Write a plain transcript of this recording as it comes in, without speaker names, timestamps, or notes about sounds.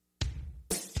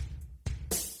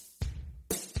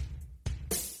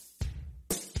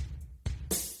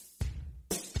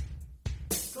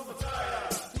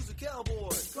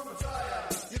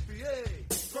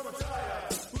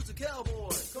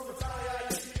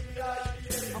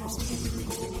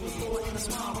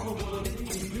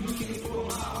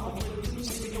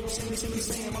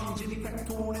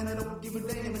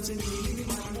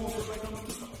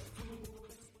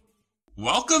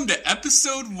Welcome to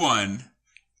episode 1,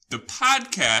 the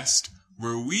podcast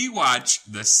where we watch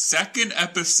the second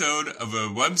episode of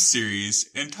a web series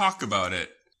and talk about it.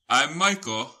 I'm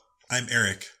Michael. I'm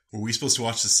Eric. Were we supposed to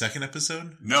watch the second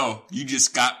episode? No, you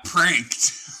just got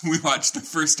pranked. We watched the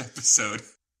first episode.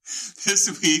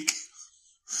 This week,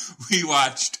 we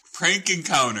watched Prank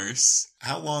Encounters.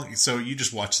 How long? So you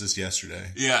just watched this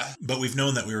yesterday. Yeah. But we've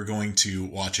known that we were going to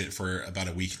watch it for about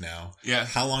a week now. Yeah.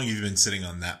 How long have you been sitting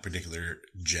on that particular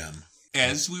gem?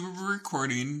 As we were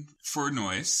recording for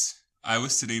Noise, I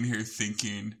was sitting here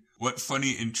thinking, what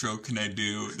funny intro can I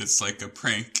do that's like a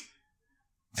prank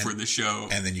for the show?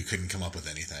 And then you couldn't come up with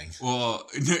anything. Well,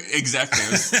 exactly.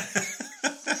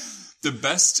 The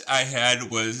best I had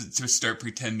was to start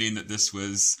pretending that this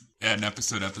was an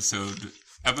episode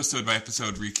by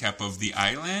episode recap of The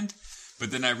Island. But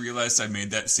then I realized I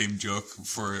made that same joke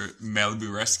for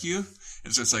Malibu Rescue.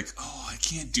 And so it's like, oh, I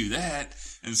can't do that.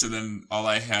 And so then all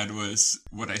I had was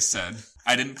what I said.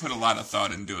 I didn't put a lot of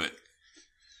thought into it.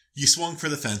 You swung for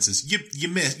the fences. You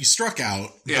missed. You struck out.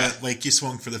 Yeah. But, you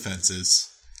swung for the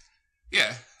fences.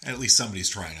 Yeah. And at least somebody's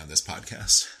trying on this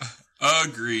podcast.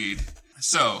 Agreed.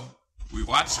 So, we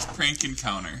watched Prank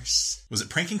Encounters. Was it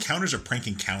Prank Encounters or Prank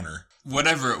Encounter?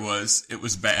 Whatever it was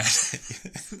bad.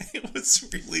 It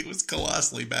was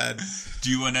colossally bad. Do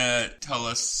you want to tell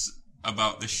us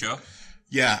about the show?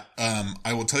 Yeah,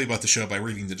 I will tell you about the show by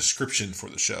reading the description for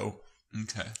the show.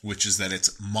 Okay. Which is that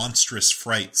it's monstrous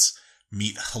frights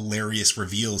meet hilarious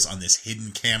reveals on this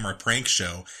hidden camera prank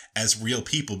show as real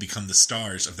people become the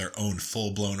stars of their own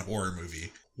full-blown horror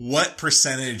movie. What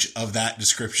percentage of that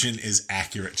description is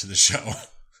accurate to the show?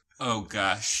 Oh,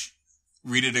 gosh.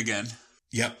 Read it again.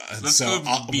 Yep. Let's go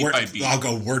beat by beat. I'll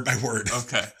go word by word.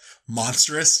 Okay.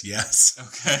 Monstrous, yes.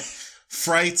 Okay.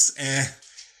 Frights,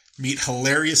 meet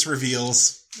hilarious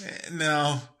reveals,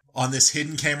 no. On this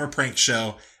hidden camera prank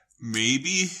show.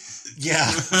 Maybe.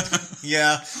 Yeah.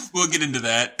 Yeah. We'll get into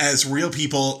that. As real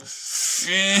people,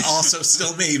 also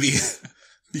still maybe,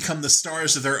 become the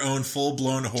stars of their own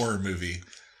full-blown horror movie.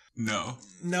 No.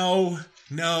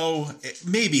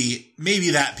 Maybe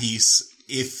that piece,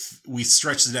 if we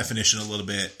stretch the definition a little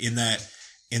bit, in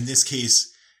this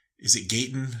case, is it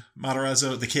Gaten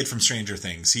Matarazzo? The kid from Stranger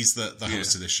Things. He's the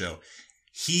host of this show.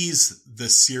 He's the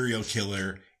serial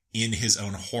killer in his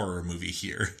own horror movie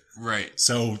here. Right.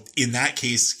 So in that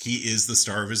case, he is the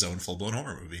star of his own full-blown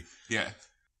horror movie. Yeah.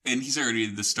 And he's already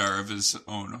the star of his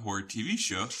own horror TV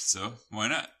show, so why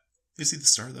not? Is he the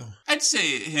star, though? I'd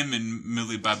say him and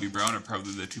Millie Bobby Brown are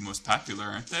probably the two most popular,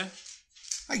 aren't they?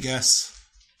 I guess.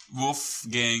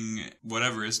 Wolfgang,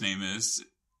 whatever his name is,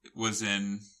 was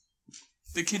in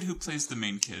the kid who plays the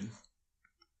main kid.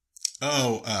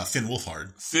 Oh, Finn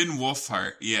Wolfhard. Finn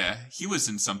Wolfhard, yeah. He was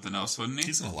in something else, wasn't he?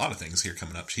 He's in a lot of things here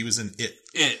coming up. He was in It.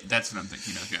 It, that's what I'm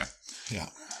thinking of, yeah. Yeah.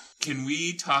 Can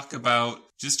we talk about,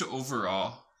 just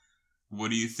overall,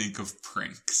 what do you think of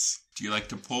pranks? Do you like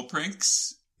to pull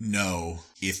pranks? No,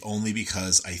 if only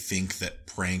because I think that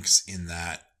pranks in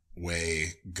that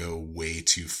way go way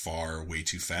too far, way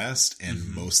too fast.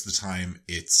 And most of the time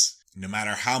it's, no matter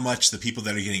how much the people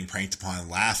that are getting pranked upon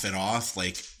laugh it off,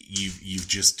 you've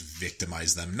just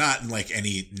victimized them. Not in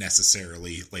any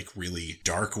necessarily really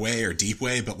dark way or deep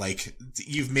way, but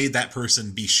you've made that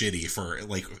person be shitty for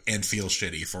and feel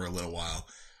shitty for a little while.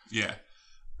 Yeah.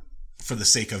 For the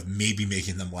sake of maybe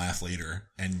making them laugh later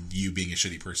and you being a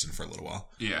shitty person for a little while.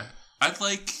 Yeah. I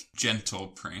like gentle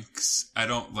pranks. I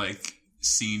don't like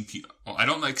seeing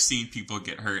people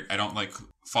get hurt. I don't like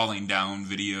falling down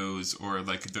videos or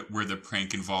where the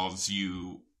prank involves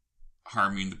you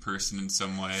harming the person in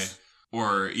some way,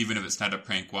 or even if it's not a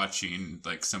prank, watching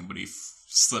somebody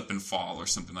slip and fall or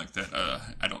something like that.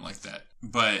 I don't like that.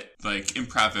 But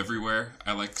Improv Everywhere,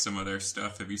 I like some of their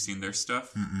stuff. Have you seen their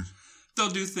stuff? Mm-mm. They'll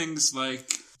do things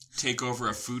like take over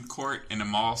a food court in a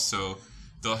mall, so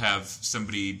they'll have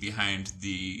somebody behind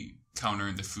the counter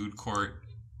in the food court,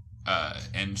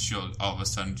 and she'll all of a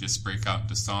sudden just break out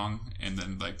into song, and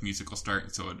then music will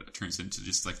start, so it turns into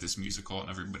just this musical, and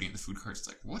everybody in the food court's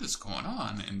like, what is going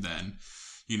on? And then,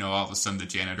 all of a sudden the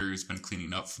janitor who's been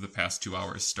cleaning up for the past 2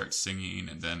 hours starts singing,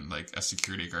 and then a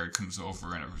security guard comes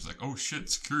over, and everyone's like, oh shit,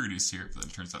 security's here, but then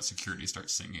it turns out security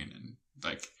starts singing, and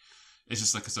it's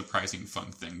just a surprising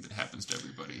fun thing that happens to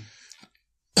everybody.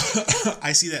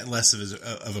 I see that less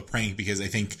of a prank, because I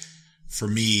think for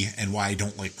me, and why I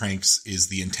don't like pranks, is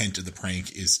the intent of the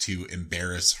prank is to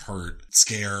embarrass, hurt,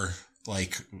 scare,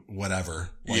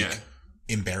 whatever.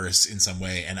 Embarrass in some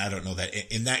way. And I don't know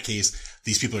that in that case,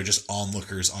 these people are just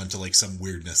onlookers onto some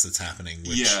weirdness that's happening,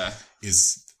 which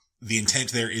is the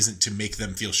intent there isn't to make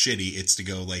them feel shitty. It's to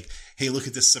go like, hey, look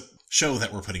at this show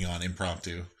that we're putting on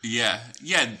impromptu. Yeah,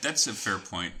 that's a fair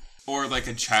point. Or like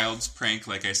a child's prank.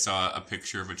 Like I saw a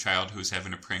picture of a child who was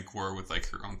having a prank war with like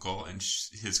her uncle, and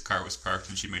his car was parked,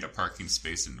 and she made a parking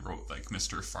space and wrote like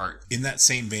Mr. Fart. In that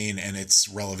same vein, and it's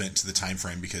relevant to the time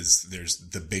frame because there's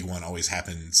the big one always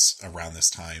happens around this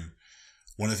time.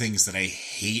 One of the things that I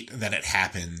hate that it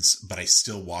happens, but I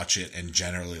still watch it and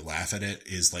generally laugh at it,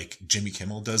 is like Jimmy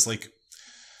Kimmel does like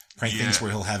prank things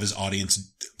where he'll have his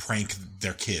audience prank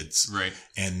their kids. Right.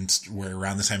 And we're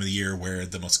around the time of the year where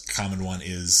the most common one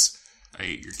is, I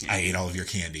ate your candy. I ate all of your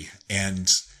candy.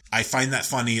 And I find that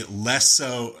funny, less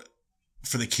so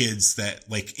for the kids that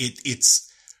like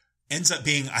it's ends up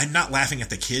being, I'm not laughing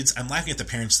at the kids. I'm laughing at the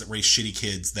parents that raise shitty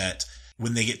kids that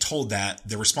when they get told that,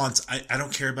 their response, I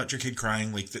don't care about your kid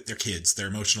crying, like they're kids, they're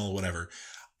emotional, whatever.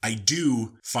 I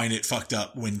do find it fucked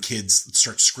up when kids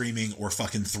start screaming or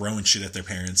fucking throwing shit at their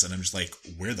parents, and I'm just like,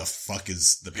 where the fuck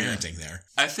is the parenting there?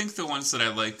 I think the ones that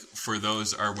I like for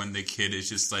those are when the kid is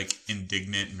just like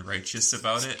indignant and righteous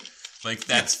about it. Like,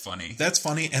 that's funny. That's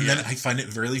funny, and then I find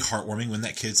it really heartwarming when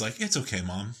that kid's like, it's okay,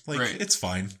 Mom. Like, it's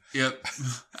fine. Yep.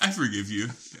 I forgive you.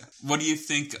 What do you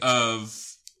think of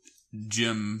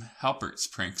Jim Halpert's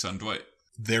pranks on Dwight?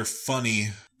 They're funny,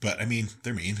 but I mean,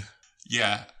 they're mean.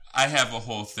 Yeah, I have a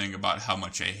whole thing about how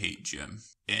much I hate Jim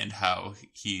and how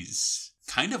he's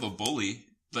kind of a bully.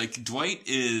 Like, Dwight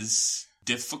is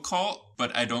difficult,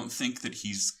 but I don't think that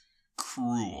he's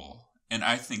cruel. And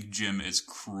I think Jim is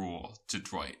cruel to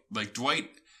Dwight. Like, Dwight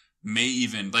may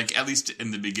even, like, at least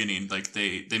in the beginning, like,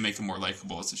 they make him more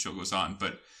likable as the show goes on.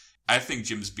 But I think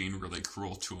Jim's being really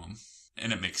cruel to him.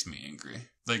 And it makes me angry.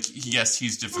 Like, yes,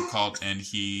 he's difficult and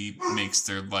he makes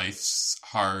their lives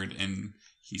hard and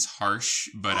he's harsh,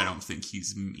 but I don't think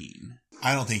he's mean.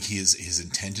 I don't think his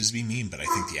intent is to be mean, but I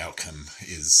think the outcome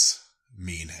is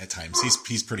mean at times.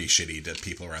 He's pretty shitty to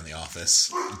people around the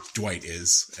office. Dwight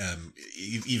is,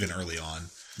 even early on.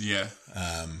 Yeah.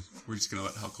 We're just going to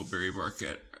let Huckleberry bark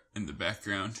in the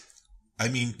background. I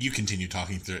mean, you continue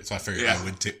talking through it, so I figured I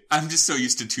would too. I'm just so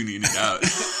used to tuning it out.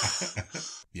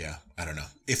 Yeah, I don't know.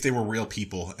 If they were real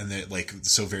people and they're like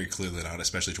so very clearly not,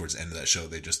 especially towards the end of that show,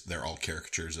 they're all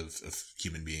caricatures of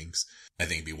human beings. I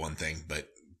think it'd be one thing, but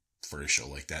for a show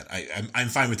like that, I'm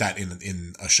fine with that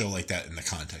in a show like that in the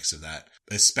context of that,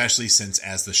 especially since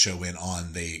as the show went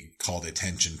on, they called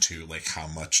attention to like how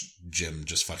much Jim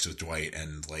just fucks with Dwight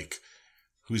and like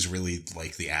who's really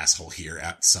like the asshole here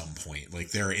at some point.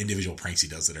 Like there are individual pranks he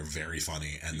does that are very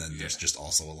funny, and then there's just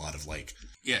also a lot of like,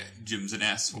 yeah, Jim's an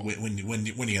asshole. When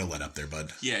you gonna let up there,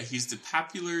 bud? Yeah, he's the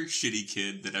popular shitty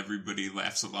kid that everybody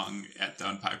laughs along at the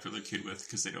unpopular kid with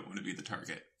because they don't want to be the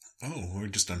target. Oh, we're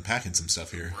just unpacking some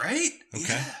stuff here, right? Okay.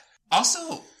 Yeah.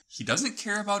 Also, he doesn't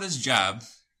care about his job.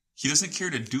 He doesn't care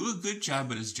to do a good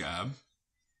job at his job.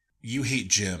 You hate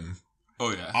Jim.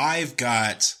 Oh yeah. I've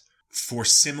got, for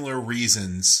similar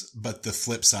reasons, but the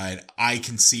flip side, I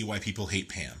can see why people hate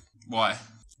Pam. Why?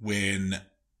 When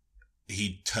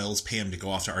he tells Pam to go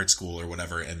off to art school or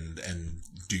whatever and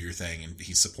do your thing, and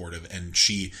he's supportive, and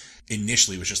she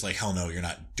initially was just like, hell no, you're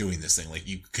not doing this thing. Like,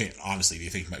 you can't honestly be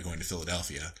thinking about going to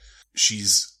Philadelphia.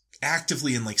 She's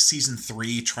actively in like season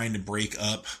 3 trying to break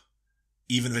up,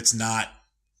 even if it's not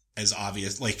as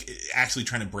obvious, like actually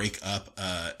trying to break up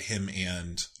him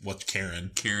and Karen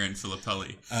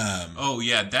Filippelli. Oh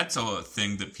yeah, that's a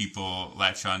thing that people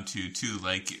latch on to too.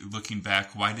 Like, looking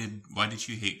back, why did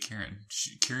you hate Karen?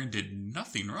 Karen did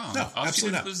nothing wrong. No, all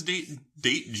absolutely she did was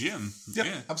date Jim. Yep,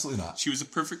 yeah, absolutely not. She was a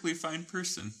perfectly fine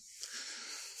person.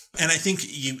 And I think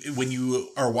when you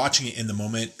are watching it in the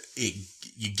moment,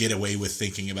 you get away with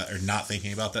thinking about or not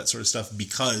thinking about that sort of stuff,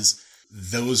 because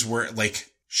those were like,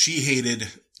 she hated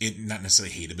it, not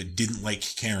necessarily hated, but didn't like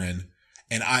Karen.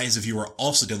 And I, as a viewer,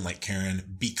 also didn't like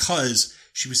Karen because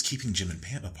she was keeping Jim and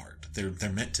Pam apart. They're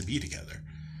meant to be together.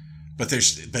 But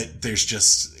there's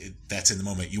just, that's in the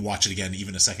moment. You watch it again,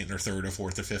 even a second or third or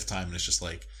fourth or fifth time, and it's just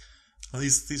like, well,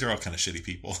 these are all kind of shitty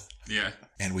people. Yeah.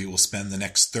 And we will spend the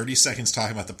next 30 seconds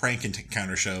talking about the prank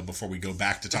encounter show before we go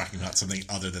back to talking about something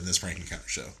other than this prank encounter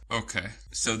show. Okay.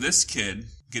 So this kid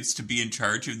gets to be in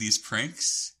charge of these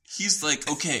pranks. He's like,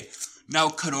 okay, now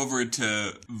cut over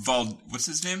to what's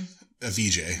his name?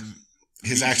 Vijay.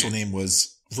 His actual name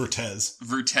was Vertez.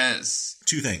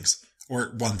 Two things.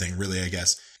 Or one thing, really, I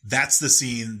guess. That's the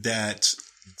scene that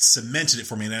cemented it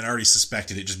for me, and I already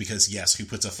suspected it just because, yes, who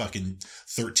puts a fucking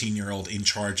 13-year-old in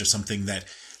charge of something that,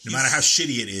 no matter how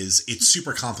shitty it is, it's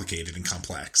super complicated and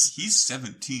complex. He's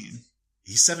 17.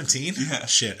 He's 17? Yeah.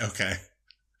 Shit, okay.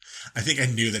 I think I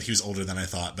knew that he was older than I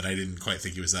thought, but I didn't quite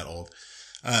think he was that old.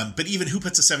 But even who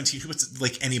puts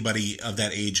like anybody of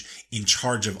that age in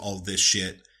charge of all this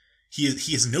shit? He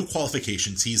has no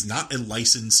qualifications. He's not a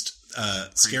licensed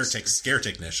scare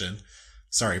technician.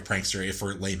 Sorry, prankster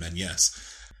for laymen, yes.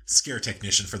 Scare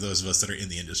technician for those of us that are in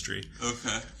the industry.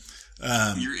 Okay.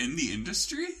 You're in the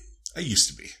industry? I used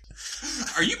to be.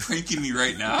 Are you pranking me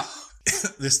right now?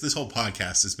 This whole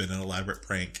podcast has been an elaborate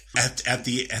prank. At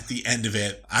the end of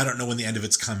it, I don't know when the end of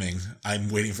it's coming. I'm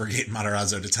waiting for Gaten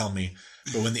Matarazzo to tell me.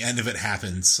 But when the end of it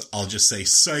happens, I'll just say,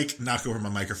 psych, knock over my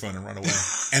microphone and run away.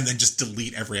 And then just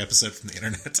delete every episode from the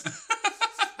internet.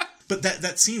 But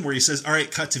that scene where he says, all right,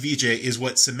 cut to VJ is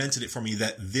what cemented it for me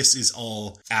that this is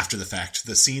all after the fact.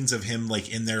 The scenes of him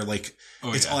like in there, like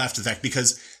it's all after the fact,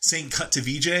 because saying cut to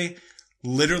VJ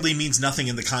literally means nothing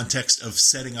in the context of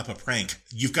setting up a prank.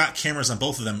 You've got cameras on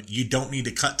both of them. You don't need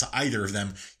to cut to either of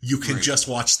them. You can just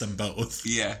watch them both.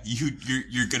 Yeah,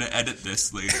 you're going to edit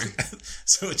this later.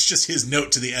 So it's just his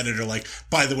note to the editor like,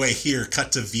 by the way, here,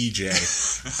 cut to VJ.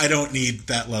 I don't need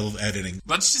that level of editing.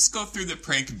 Let's just go through the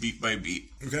prank beat by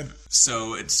beat. Okay.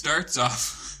 So it starts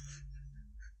off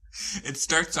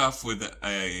with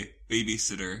a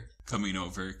babysitter coming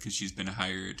over because she's been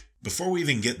hired. Before we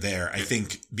even get there, I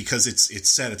think because it's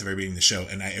said at the very beginning of the show,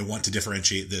 and I want to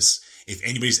differentiate this. If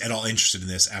anybody's at all interested in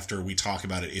this after we talk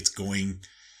about it, it's going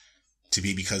to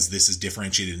be because this is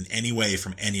differentiated in any way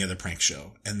from any other prank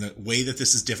show. And the way that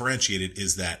this is differentiated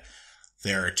is that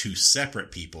there are two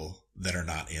separate people that are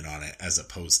not in on it as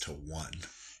opposed to one.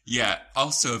 Yeah.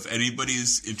 Also, if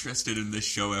anybody's interested in this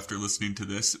show after listening to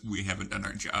this, we haven't done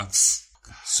our jobs.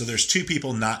 So there's two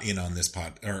people not in on this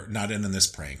not in on this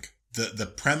prank.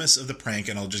 The premise of the prank,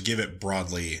 and I'll just give it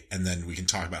broadly, and then we can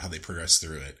talk about how they progress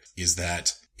through it, is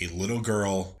that a little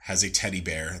girl has a teddy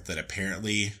bear that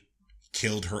apparently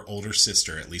killed her older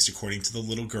sister, at least according to the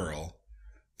little girl.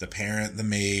 The parent, the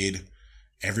maid,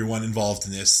 everyone involved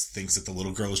in this thinks that the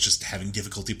little girl is just having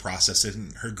difficulty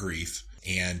processing her grief.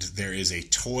 And there is a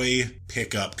toy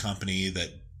pickup company that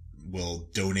will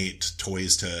donate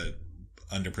toys to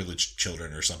underprivileged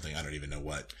children or something. I don't even know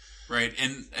what. Right,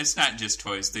 and it's not just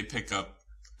toys. They pick up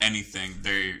anything.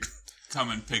 They come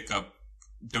and pick up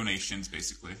donations,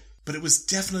 basically. But it was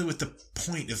definitely with the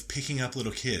point of picking up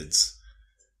little kids.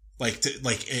 What's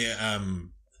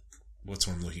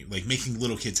what I'm looking, like making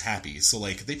little kids happy. So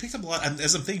like they picked up a lot,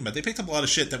 as I'm thinking about it, they picked up a lot of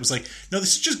shit that was like, no,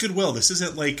 this is just goodwill. This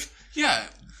isn't like... Yeah,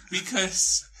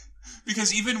 because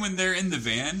even when they're in the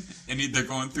van and they're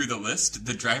going through the list,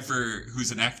 the driver,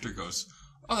 who's an actor, goes,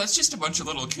 oh, that's just a bunch of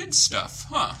little kids stuff,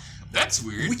 huh? That's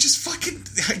weird. Which is fucking...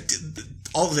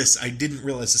 all of this, I didn't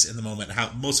realize this in the moment,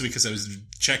 mostly because I was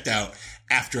checked out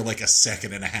after like a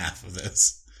second and a half of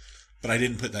this. But I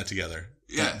didn't put that together.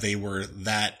 Yeah. That they were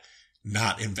that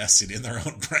not invested in their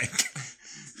own prank.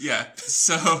 Yeah.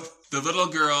 So the little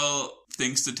girl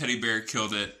thinks the teddy bear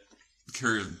killed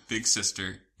her big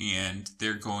sister, and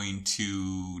they're going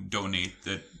to donate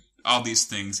all these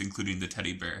things, including the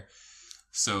teddy bear.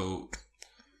 So...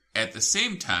 at the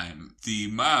same time, the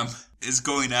mom is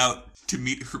going out to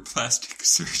meet her plastic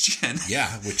surgeon. Yeah,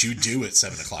 which you do at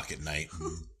 7 o'clock at night.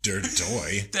 Dirt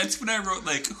doy. That's when I wrote,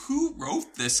 like, who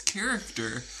wrote this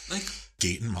character? Like...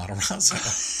 Gaten Matarazzo.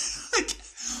 Like,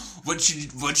 what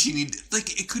she need...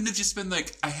 Like, it couldn't have just been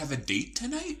like, I have a date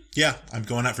tonight? Yeah, I'm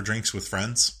going out for drinks with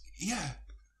friends. Yeah.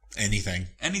 Anything.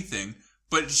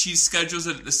 But she schedules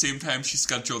it at the same time she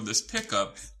scheduled this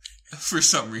pickup for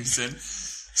some reason.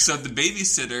 So the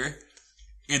babysitter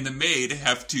and the maid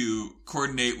have to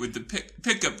coordinate with the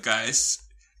pickup guys,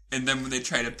 and then when they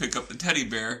try to pick up the teddy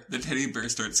bear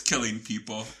starts killing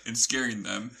people and scaring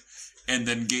them, and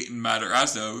then Gaten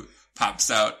Matarazzo pops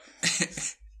out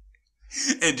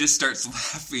and just starts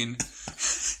laughing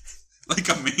like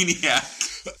a maniac.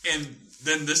 And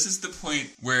then this is the point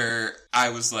where I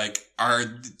was like,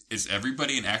 is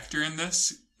everybody an actor in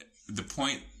this? The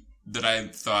point that I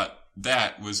thought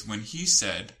that was when he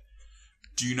said,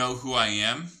 do you know who I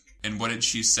am? And what did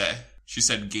she say? She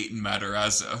said Gaten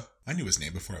Matarazzo. I knew his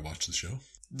name before I watched the show.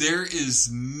 There is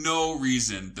no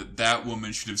reason that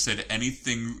woman should have said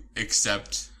anything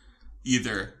except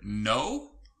either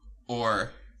no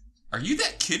or, are you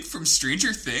that kid from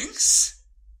Stranger Things?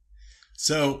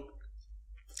 So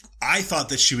I thought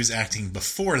that she was acting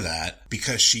before that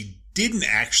because she didn't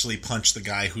actually punch the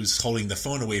guy who's holding the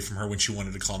phone away from her when she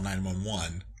wanted to call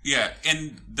 911. Yeah,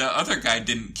 and the other guy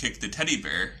didn't kick the teddy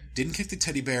bear. Didn't kick the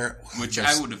teddy bear. Which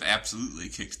I would have absolutely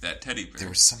kicked that teddy bear. There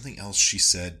was something else she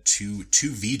said to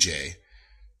VJ.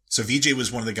 So VJ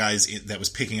was one of the guys that was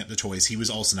picking up the toys. He was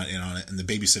also not in on it, and the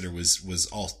babysitter was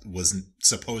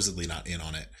supposedly not in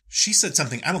on it. She said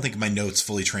something. I don't think my notes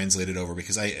fully translated over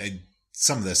because I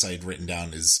some of this I had written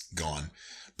down is gone.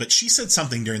 But she said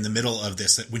something during the middle of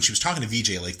this that when she was talking to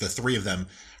VJ, like the three of them,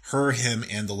 her, him,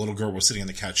 and the little girl were sitting on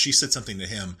the couch. She said something to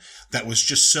him that was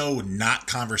just so not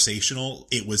conversational.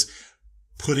 It was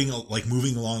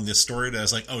moving along this story that I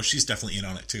was like, oh, she's definitely in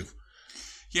on it too.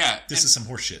 Yeah. This is some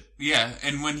horse shit. Yeah.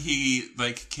 And when he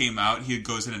came out, he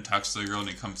goes in and talks to the girl and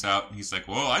he comes out and he's like,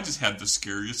 well, I just had the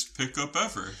scariest pickup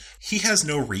ever. He has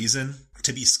no reason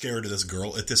to be scared of this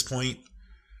girl at this point.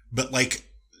 But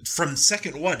from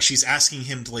second one, she's asking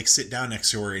him to sit down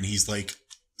next to her and he's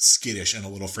skittish and a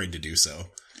little afraid to do so.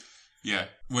 Yeah.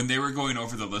 When they were going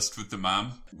over the list with the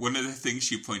mom, one of the things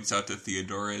she points out to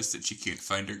Theodora is that she can't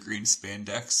find her green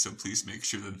spandex, so please make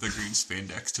sure that the green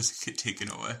spandex doesn't get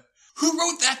taken away. Who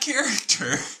wrote that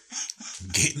character?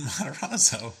 Gaten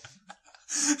Matarazzo.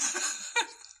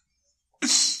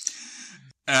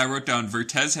 I wrote down,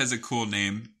 Vertez has a cool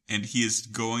name, and he is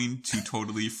going to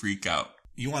totally freak out.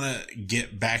 You want to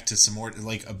get back to some more,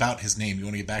 about his name, you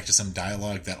want to get back to some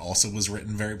dialogue that also was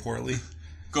written very poorly?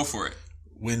 Go for it.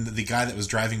 When the guy that was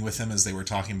driving with him as they were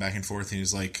talking back and forth, and he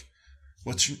was like,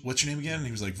 what's your name again? And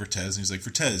he was like, Vertez. And he was like,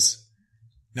 Vertez.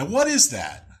 Now, what is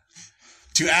that?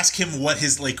 To ask him what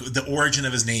his, the origin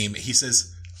of his name, he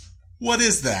says, what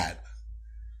is that?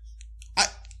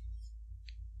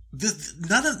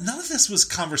 None of this was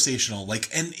conversational.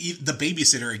 And the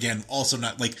babysitter, again, also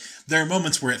not, there are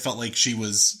moments where it felt like she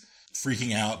was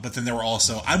freaking out, but then there were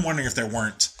also, I'm wondering if there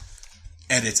weren't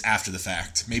edits after the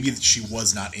fact. Maybe she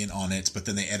was not in on it, but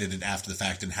then they edited after the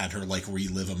fact and had her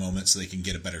relive a moment so they can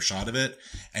get a better shot of it.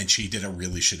 And she did a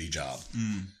really shitty job.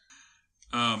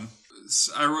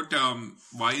 So I wrote down,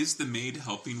 why is the maid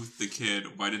helping with the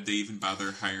kid? Why did they even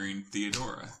bother hiring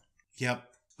Theodora? Yep.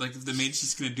 If the maid's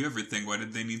just going to do everything, why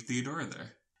did they need Theodora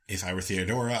there? If I were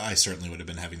Theodora, I certainly would have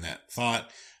been having that thought.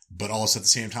 But also at the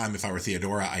same time, if I were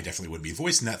Theodora, I definitely wouldn't be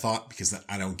voicing that thought because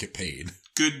I don't get paid.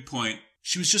 Good point.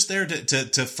 She was just there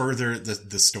to further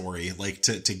the story,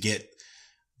 to get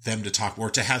them to talk, or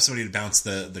to have somebody to bounce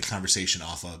the conversation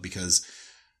off of, because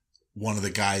one of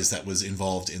the guys that was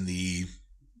involved in the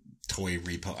toy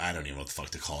repo, I don't even know what the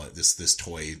fuck to call it, this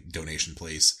toy donation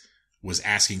place, was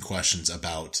asking questions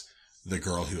about the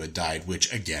girl who had died,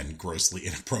 which, again, grossly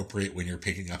inappropriate when you're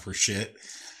picking up her shit.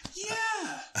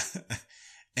 Yeah.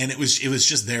 And it was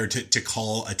just there to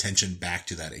call attention back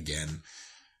to that again.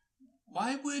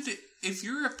 Why would, if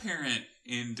you're a parent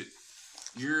and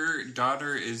your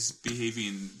daughter is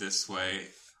behaving this way,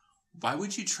 why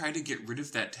would you try to get rid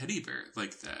of that teddy bear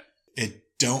like that?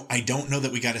 I don't know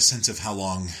that we got a sense of how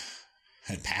long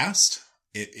had passed.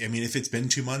 If it's been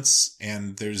 2 months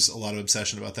and there's a lot of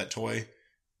obsession about that toy,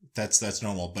 that's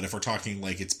normal. But if we're talking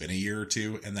it's been a year or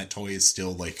two and that toy is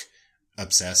still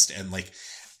obsessed and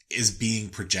is being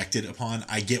projected upon,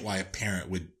 I get why a parent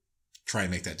would try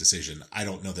and make that decision. I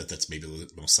don't know that that's maybe the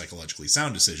most psychologically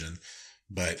sound decision,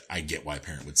 but I get why a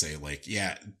parent would say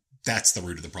yeah, that's the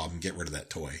root of the problem. Get rid of that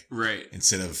toy. Right.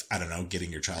 Instead of, I don't know,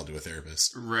 getting your child to a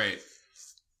therapist. Right.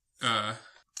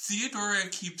 Theodora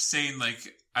keeps saying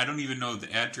I don't even know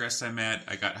the address I'm at.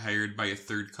 I got hired by a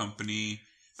third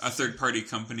party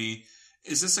company.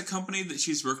 Is this a company that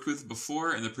she's worked with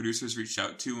before and the producers reached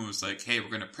out to and was like, hey, we're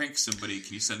going to prank somebody.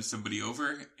 Can you send somebody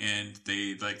over? And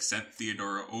they sent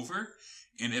Theodora over.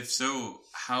 And if so,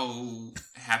 how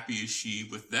happy is she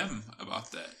with them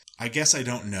about that? I guess I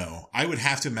don't know. I would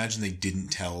have to imagine they didn't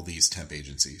tell these temp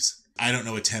agencies. I don't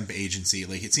know a temp agency.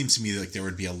 It seems to me there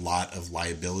would be a lot of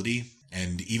liability.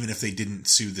 And even if they didn't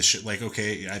sue the shit,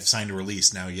 okay, I've signed a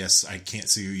release now. Yes, I can't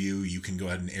sue you. You can go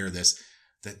ahead and air this.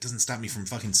 That doesn't stop me from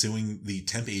fucking suing the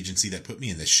temp agency that put me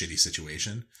in this shitty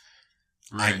situation.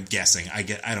 Right. I'm guessing. I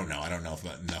don't know. I don't know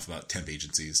enough about temp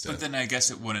agencies. But then I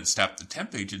guess it wouldn't stop the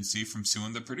temp agency from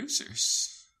suing the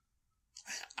producers.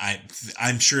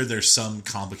 I'm sure there's some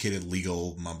complicated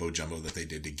legal mumbo jumbo that they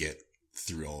did to get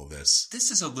through all of this.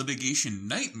 This is a litigation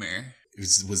nightmare.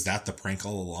 Was that the prank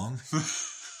all along?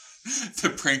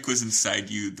 The prank was inside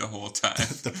you the whole time.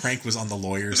 The prank was on the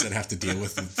lawyers that have to deal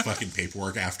with the fucking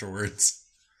paperwork afterwards.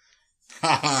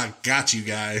 Haha, got you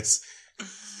guys.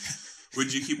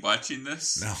 Would you keep watching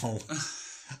this? No.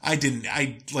 I didn't.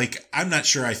 I'm not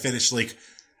sure I finished,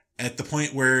 at the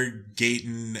point where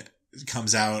Gaten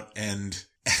comes out and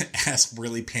asks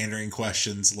really pandering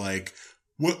questions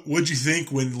what'd you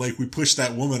think when, we pushed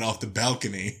that woman off the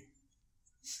balcony?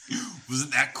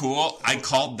 Wasn't that cool? I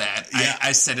called that. Yeah.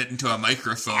 I said it into a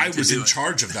microphone. I was in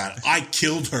charge of that. I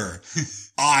killed her.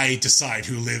 I decide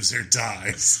who lives or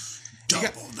dies.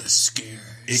 Double the scares.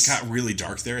 It got really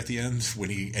dark there at the end when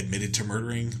he admitted to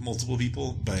murdering multiple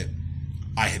people, but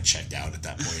I had checked out at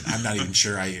that point. I'm not even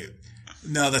sure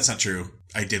No, that's not true.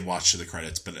 I did watch to the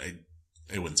credits, but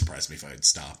it wouldn't surprise me if I had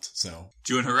stopped. So,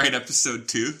 do you want to write episode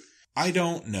 2? I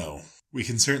don't know. We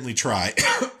can certainly try.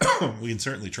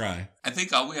 I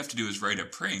think all we have to do is write a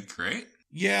prank, right?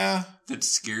 Yeah. That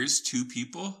scares 2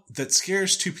 people?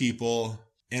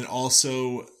 And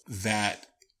also that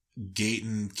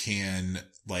Gaten can,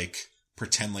 like,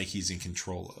 pretend like he's in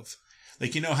control of.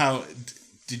 Like, you know how...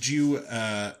 Did you...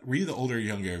 were you the older or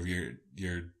younger of your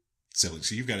siblings?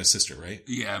 So you've got a sister, right?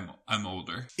 Yeah, I'm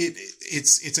older.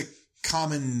 It's a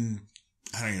common...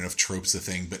 I don't even know if trope's the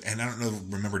thing, and I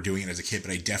don't remember doing it as a kid,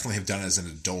 but I definitely have done it as an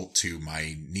adult to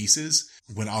my nieces.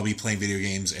 When I'll be playing video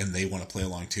games and they want to play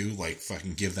along too, like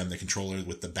fucking give them the controller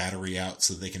with the battery out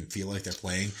so they can feel like they're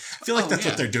playing. I feel like that's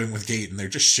what they're doing with Gaten. They're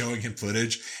just showing him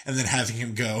footage and then having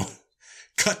him go,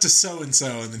 cut to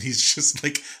so-and-so, and then he's just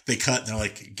like, they cut and they're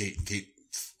like, Gate,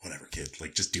 whatever, kid.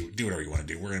 Like, just do whatever you want to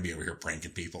do. We're going to be over here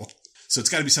pranking people. So it's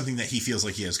got to be something that he feels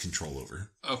like he has control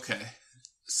over. Okay.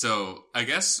 So, I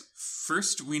guess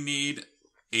first we need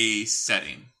a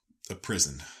setting. A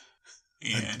prison.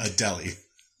 And a deli.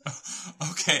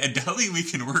 Okay, a deli we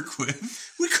can work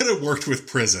with. We could have worked with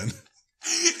prison.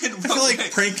 I feel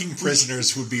like pranking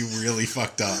prisoners would be really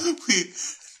fucked up.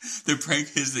 The prank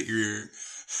is that you're...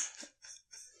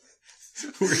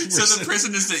 So the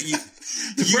prison is that you...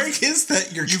 The prank is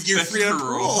that you're free on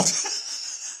parole.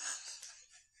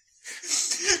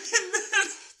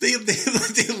 They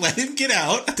let him get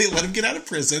out. They let him get out of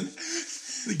prison.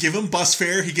 They give him bus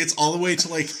fare. He gets all the way to,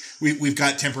 like, we've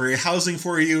got temporary housing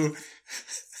for you.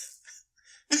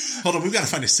 Hold on, we've got to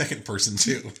find a second person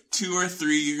too. 2 or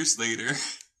 3 years later,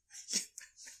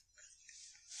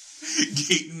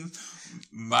 Gaten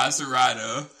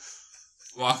Maserado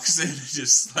walks in and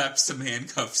just slaps some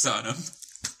handcuffs on him.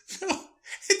 No,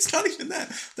 it's not even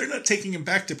that. They're not taking him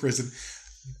back to prison.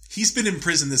 He's been in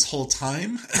prison this whole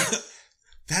time.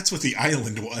 That's what the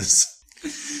island was.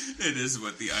 It is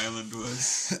what the island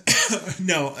was.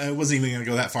 No, I wasn't even going to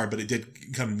go that far, but it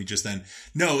did come to me just then.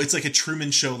 No, it's like a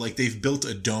Truman Show. Like, they've built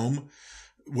a dome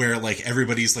where, like,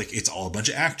 everybody's like, it's all a bunch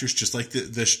of actors, just like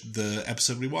the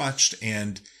episode we watched.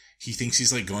 And he thinks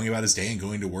he's, like, going about his day and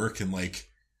going to work and, like,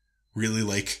 really,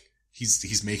 like,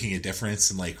 he's making a difference.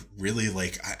 And, like, really,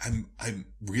 like, I'm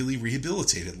really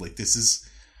rehabilitated. Like, this is,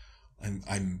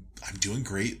 I'm doing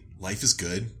great. Life is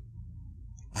good.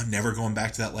 I'm never going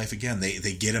back to that life again.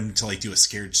 They get him to, like, do a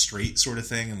Scared Straight sort of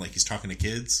thing, and, like, he's talking to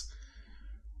kids.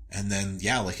 And then,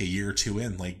 yeah, like, a year or 2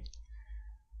 in, like...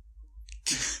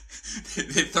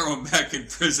 they throw him back in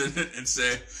prison and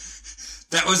say,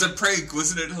 that was a prank,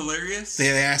 wasn't it hilarious? They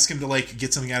ask him to, like,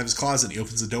 get something out of his closet, and he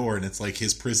opens the door, and it's, like,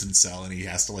 his prison cell, and he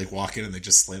has to, like, walk in, and they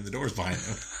just slam the doors behind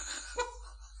him.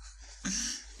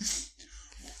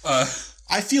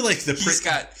 I feel like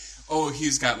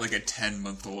he's got like a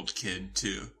 10-month-old kid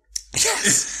too.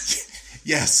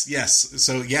 Yes.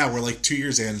 So yeah, we're like 2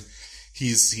 years in.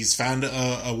 He's found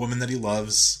a woman that he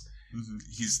loves. Mm-hmm.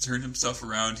 He's turned himself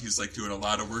around. He's like doing a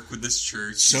lot of work with this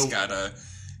church. He's got a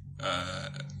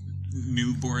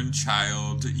newborn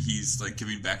child. He's like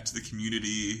giving back to the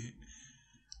community.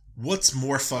 What's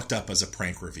more fucked up as a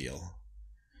prank reveal?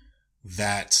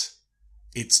 That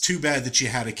it's too bad that you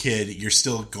had a kid. You're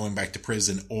still going back to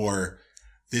prison, or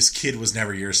this kid was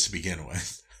never yours to begin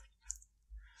with.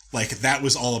 Like, that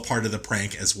was all a part of the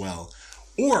prank as well.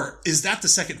 Or is that the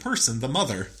second person, the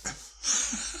mother?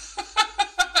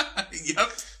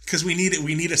 Yep. Because we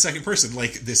need a second person.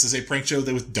 Like, this is a prank show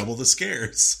that with double the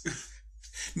scares.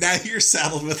 Now you're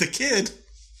saddled with a kid.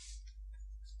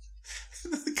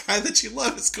 The guy that you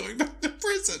love is going back to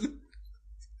prison.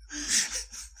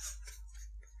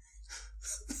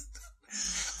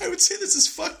 I would say this is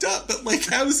fucked up, but, like,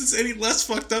 how is this any less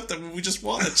fucked up than what we just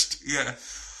watched? Yeah.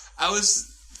 I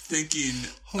was thinking,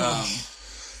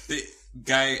 the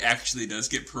guy actually does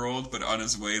get paroled, but on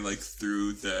his way, like,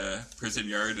 through the prison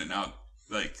yard and out,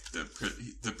 like,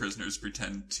 the prisoners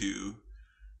pretend to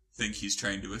think he's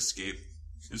trying to escape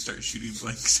and start shooting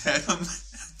blanks at him.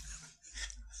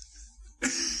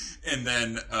 And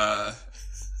then,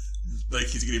 like,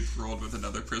 he's getting paroled with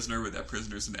another prisoner, where that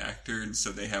prisoner's an actor, and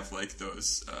so they have, like,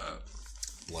 those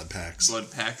blood packs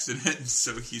in it, and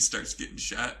so he starts getting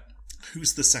shot.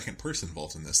 Who's the second person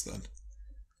involved in this, then?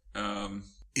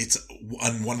 It's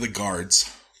one of the guards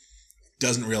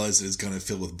doesn't realize that it's going to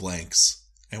fill with blanks,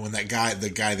 and when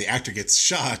the actor gets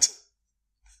shot...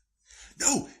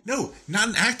 No, not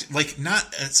an actor, like,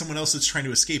 not someone else that's trying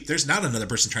to escape. There's not another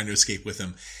person trying to escape with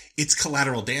him. It's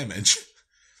collateral damage.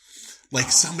 Like,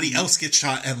 somebody else gets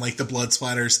shot and, like, the blood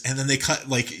splatters, and then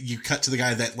you cut to the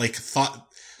guy that, like, thought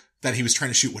that he was trying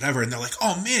to shoot whatever, and they're like,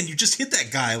 oh man, you just hit that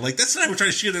guy. Like, that's not how we're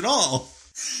trying to shoot at all.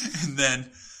 And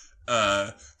then,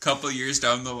 a couple years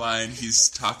down the line, he's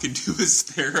talking to his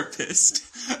therapist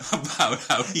about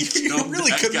how he killed You're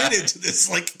really that committed guy. to this,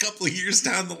 like, a couple of years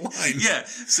down the line. Yeah,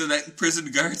 so that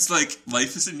prison guard's like,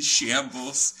 life is in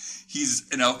shambles. He's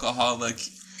an alcoholic.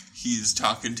 He's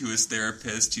talking to his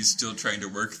therapist. He's still trying to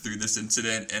work through this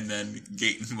incident. And then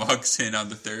Gaten walks in on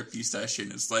the therapy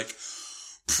session. It's like,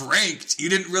 pranked. You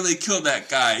didn't really kill that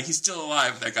guy. He's still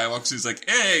alive. That guy walks in, he's like,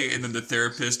 hey. And then the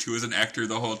therapist, who was an actor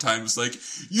the whole time, is like,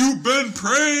 you've been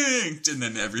pranked. And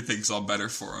then everything's all better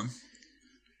for him.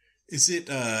 Is it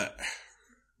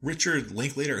Richard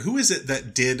Linklater? Who is it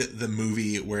that did the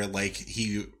movie where, like,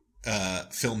 he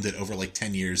filmed it over, like,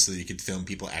 10 years so that he could film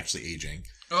people actually aging?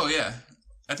 Oh, yeah.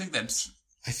 I think that's...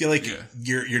 I feel like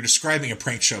you're describing a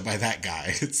prank show by that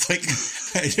guy. It's like,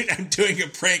 I'm doing a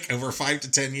prank over 5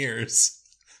 to 10 years.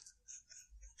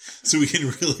 So we can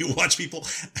really watch people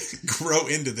grow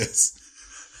into this.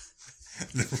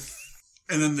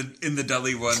 And then in the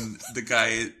deli one, the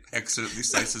guy accidentally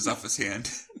slices off his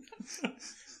hand.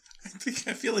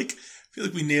 I feel like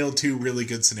we nailed 2 really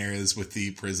good scenarios with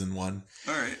the prison one.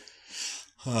 All right.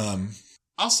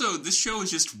 Also, this show is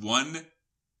just one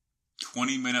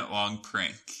 20-minute long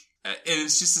prank. And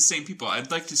it's just the same people.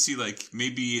 I'd like to see, like,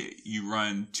 maybe you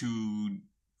run 2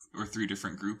 or 3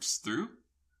 different groups through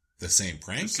The same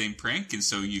prank? the same prank, and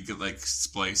so you get, like,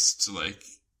 spliced, like,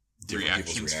 Different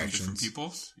people's reactions from different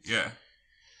people. Yeah.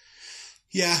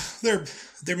 Yeah, there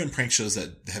have been prank shows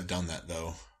that have done that,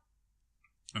 though.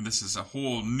 And this is a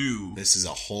whole new... This is a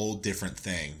whole different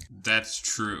thing. That's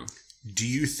true. Do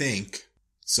you think...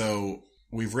 So,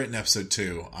 we've written episode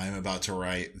 2. I'm about to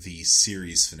write the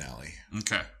series finale.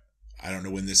 Okay. I don't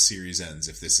know when this series ends,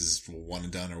 if this is one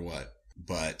and done or what.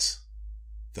 But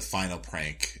the final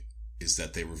prank is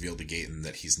that they reveal to Gaten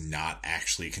that he's not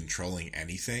actually controlling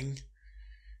anything.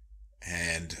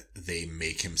 And they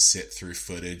make him sit through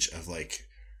footage of, like,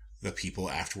 the people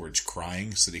afterwards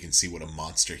crying so they can see what a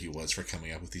monster he was for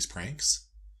coming up with these pranks.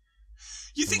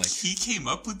 You think he came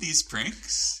up with these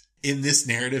pranks? In this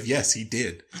narrative, yes, he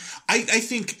did. I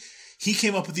think he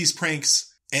came up with these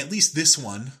pranks, at least this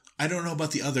one. I don't know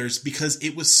about the others, because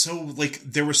it was so, like,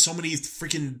 there were so many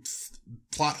freaking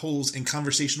plot holes and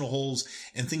conversational holes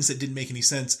and things that didn't make any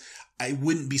sense. I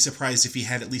wouldn't be surprised if he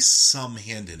had at least some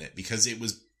hand in it, because it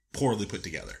was poorly put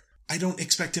together. I don't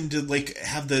expect him to, like,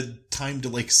 have the time to,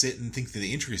 like, sit and think through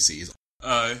the intricacies.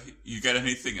 You got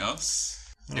anything else?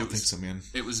 I don't think so, man.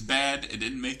 It was bad. It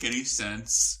didn't make any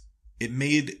sense.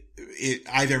 It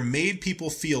either made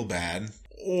people feel bad,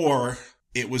 or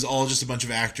it was all just a bunch of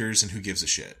actors and who gives a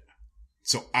shit.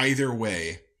 So either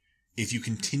way, if you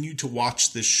continue to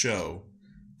watch this show,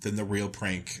 then the real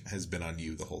prank has been on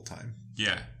you the whole time.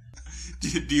 Yeah.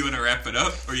 Do you want to wrap it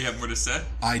up, or you have more to say?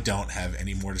 I don't have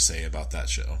any more to say about that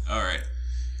show. All right.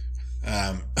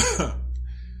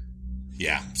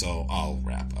 Yeah, so I'll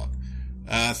wrap up.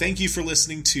 Thank you for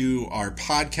listening to our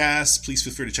podcast. Please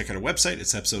feel free to check out our website.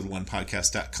 It's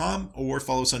episode1podcast.com, or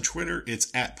follow us on Twitter.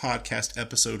 It's at podcast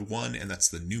episode 1, and that's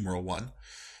the numeral 1.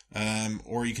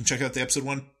 Or you can check out the episode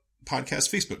 1 podcast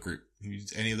Facebook group.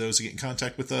 Any of those to get in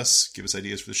contact with us, give us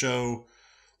ideas for the show.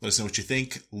 Let us know what you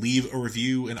think. Leave a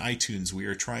review in iTunes. We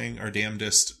are trying our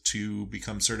damnedest to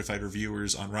become certified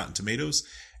reviewers on Rotten Tomatoes,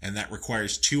 and that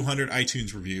requires 200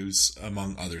 iTunes reviews,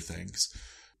 among other things.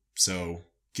 So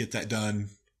get that done,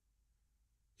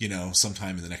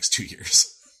 sometime in the next 2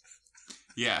 years.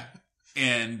 Yeah.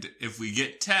 And if we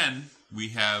get 10, we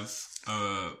have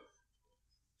a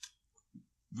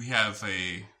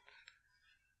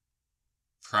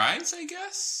prize, I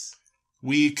guess?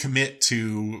 We commit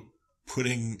to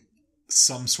putting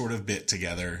some sort of bit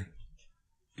together.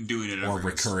 And doing it or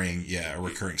recurring,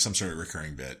 some sort of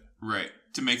recurring bit. Right.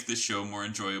 To make this show more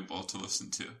enjoyable to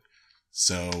listen to.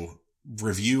 So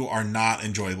review our not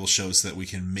enjoyable shows so that we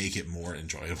can make it more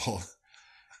enjoyable.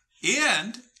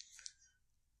 And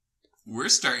we're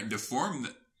starting to form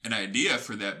an idea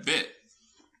for that bit.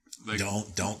 Like,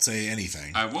 don't say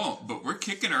anything. I won't, but we're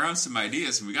kicking around some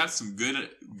ideas, and we got some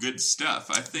good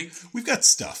stuff. I think we've got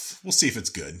stuff. We'll see if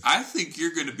it's good. I think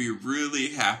you're going to be really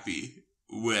happy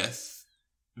with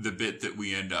the bit that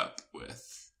we end up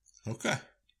with. Okay.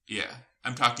 Yeah,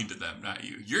 I'm talking to them, not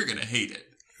you. You're going to hate it.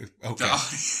 Okay.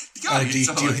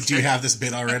 Do you have this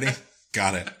bit already?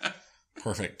 Got it.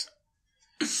 Perfect.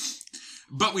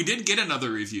 But we did get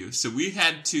another review, so we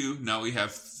had 2. Now we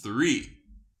have 3.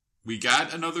 We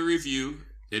got another review.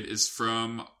 It is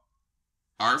from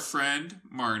our friend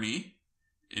Marnie,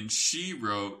 and she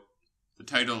wrote, the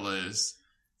title is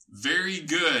 "Very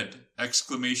Good!"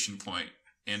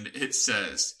 And it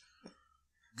says,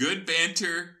 "Good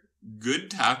banter,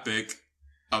 good topic,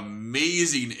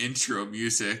 amazing intro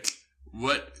music.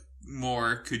 What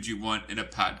more could you want in a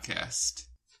podcast?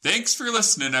 Thanks for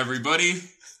listening, everybody.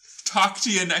 Talk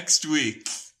to you next week.